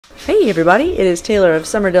Hey everybody, it is Taylor of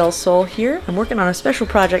Summerdale Soul here. I'm working on a special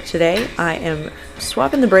project today. I am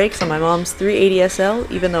swapping the brakes on my mom's 380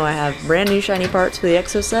 SL, even though I have brand new shiny parts for the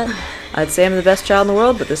Exo set. I'd say I'm the best child in the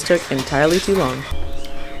world, but this took entirely too long.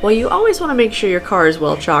 While you always want to make sure your car is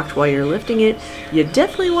well chalked while you're lifting it, you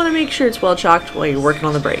definitely want to make sure it's well chalked while you're working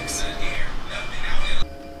on the brakes.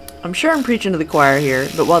 I'm sure I'm preaching to the choir here,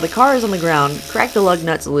 but while the car is on the ground, crack the lug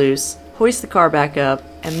nuts loose, hoist the car back up,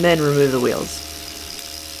 and then remove the wheels.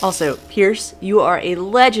 Also, Pierce, you are a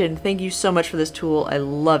legend. Thank you so much for this tool. I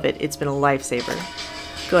love it. It's been a lifesaver.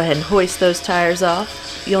 Go ahead and hoist those tires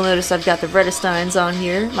off. You'll notice I've got the Vredesteins on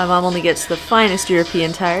here. My mom only gets the finest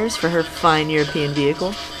European tires for her fine European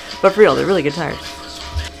vehicle. But for real, they're really good tires.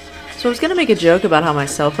 So I was going to make a joke about how my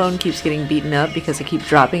cell phone keeps getting beaten up because I keep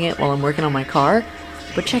dropping it while I'm working on my car.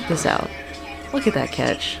 But check this out. Look at that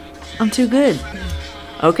catch. I'm too good.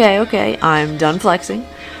 Okay, I'm done flexing.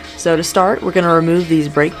 So to start, we're going to remove these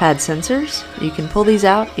brake pad sensors. You can pull these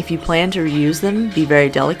out. If you plan to reuse them, be very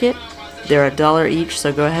delicate. They're $1 each,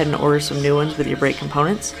 so go ahead and order some new ones with your brake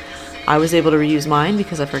components. I was able to reuse mine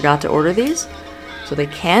because I forgot to order these. So they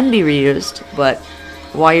can be reused, but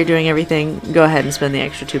while you're doing everything, go ahead and spend the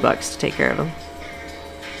extra $2 to take care of them.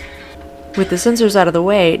 With the sensors out of the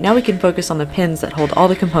way, now we can focus on the pins that hold all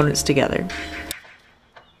the components together.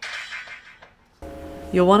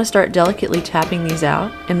 You'll want to start delicately tapping these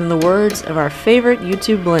out, and in the words of our favorite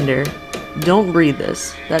YouTube blender, don't breathe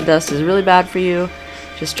this. That dust is really bad for you.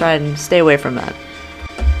 Just try and stay away from that.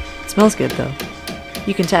 It smells good though.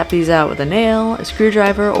 You can tap these out with a nail, a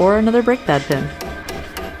screwdriver, or another brake pad pin.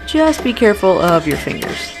 Just be careful of your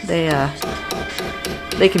fingers. They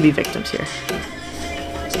can be victims here.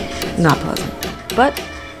 Not pleasant, but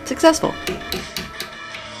successful.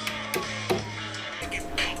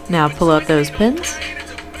 Now pull out those pins.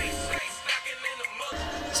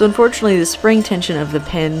 So unfortunately the spring tension of the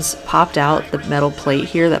pins popped out the metal plate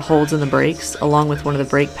here that holds in the brakes along with one of the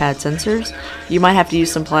brake pad sensors. You might have to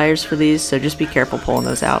use some pliers for these, so just be careful pulling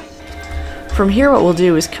those out. From here what we'll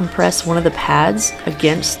do is compress one of the pads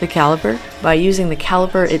against the caliper by using the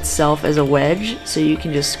caliper itself as a wedge, so you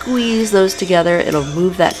can just squeeze those together. It'll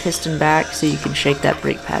move that piston back so you can shake that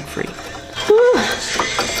brake pad free. Whew.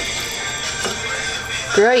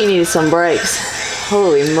 Girl, you needed some brakes.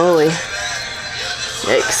 Holy moly.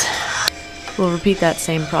 Yikes. We'll repeat that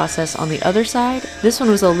same process on the other side. This one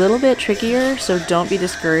was a little bit trickier, so don't be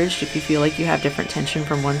discouraged if you feel like you have different tension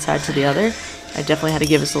from one side to the other. I definitely had to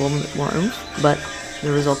give us a little bit more oomph, but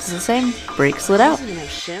the result is the same. Brake slid out.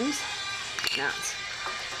 Shims. Nuts.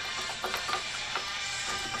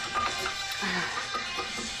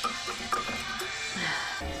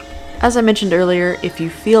 As I mentioned earlier, if you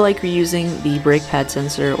feel like reusing the brake pad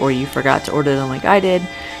sensor or you forgot to order them like I did,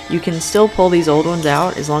 you can still pull these old ones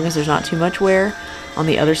out as long as there's not too much wear. On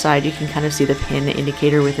the other side, you can kind of see the pin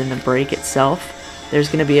indicator within the brake itself. There's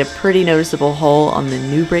going to be a pretty noticeable hole on the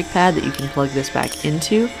new brake pad that you can plug this back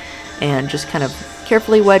into, and just kind of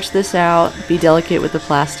carefully wedge this out, be delicate with the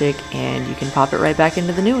plastic, and you can pop it right back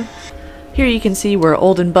into the new one. Here you can see where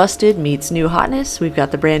old and busted meets new hotness. We've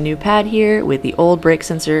got the brand new pad here with the old brake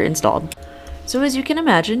sensor installed. So as you can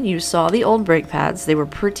imagine, you saw the old brake pads. They were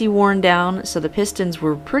pretty worn down, so the pistons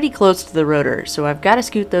were pretty close to the rotor. So I've got to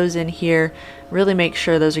scoot those in here, really make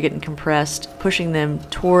sure those are getting compressed, pushing them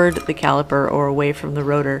toward the caliper or away from the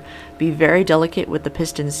rotor. Be very delicate with the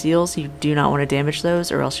piston seals. You do not want to damage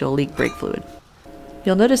those or else you'll leak brake fluid.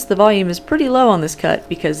 You'll notice the volume is pretty low on this cut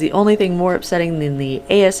because the only thing more upsetting than the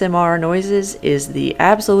ASMR noises is the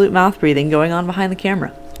absolute mouth breathing going on behind the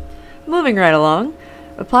camera. Moving right along,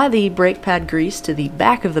 apply the brake pad grease to the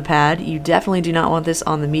back of the pad. You definitely do not want this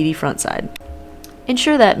on the meaty front side.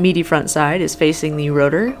 Ensure that meaty front side is facing the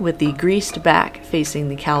rotor with the greased back facing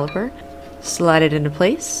the caliper. Slide it into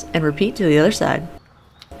place and repeat to the other side.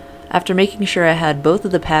 After making sure I had both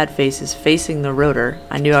of the pad faces facing the rotor,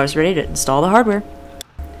 I knew I was ready to install the hardware.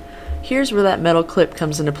 Here's where that metal clip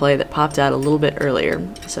comes into play that popped out a little bit earlier.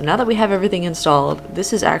 So now that we have everything installed,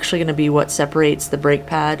 this is actually going to be what separates the brake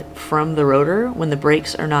pad from the rotor when the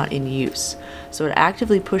brakes are not in use. So it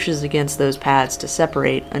actively pushes against those pads to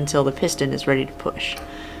separate until the piston is ready to push.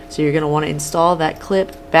 So you're going to want to install that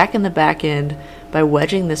clip back in the back end by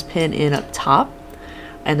wedging this pin in up top,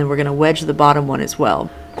 and then we're going to wedge the bottom one as well.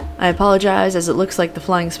 I apologize as it looks like the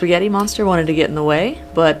flying spaghetti monster wanted to get in the way,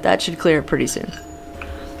 but that should clear it pretty soon.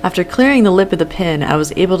 After clearing the lip of the pin, I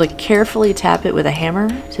was able to carefully tap it with a hammer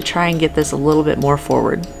to try and get this a little bit more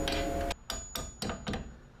forward.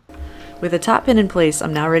 With the top pin in place,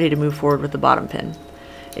 I'm now ready to move forward with the bottom pin.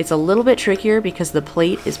 It's a little bit trickier because the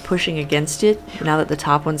plate is pushing against it now that the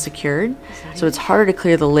top one's secured, so it's harder to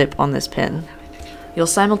clear the lip on this pin. You'll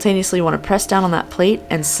simultaneously want to press down on that plate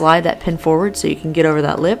and slide that pin forward so you can get over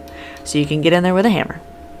that lip, so you can get in there with a hammer.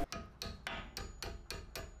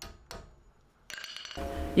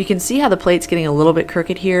 You can see how the plate's getting a little bit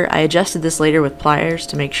crooked here. I adjusted this later with pliers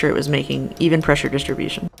to make sure it was making even pressure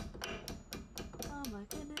distribution.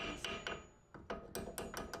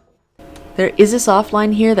 There is a soft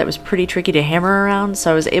line here that was pretty tricky to hammer around, so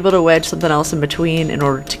I was able to wedge something else in between in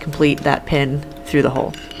order to complete that pin through the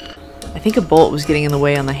hole. I think a bolt was getting in the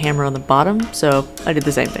way on the hammer on the bottom, so I did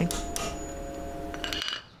the same thing.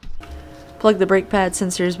 Plug the brake pad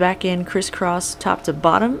sensors back in crisscross top to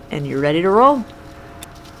bottom, and you're ready to roll.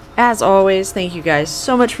 As always, thank you guys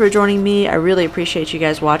so much for joining me. I really appreciate you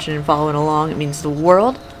guys watching and following along. It means the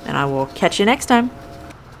world, and I will catch you next time.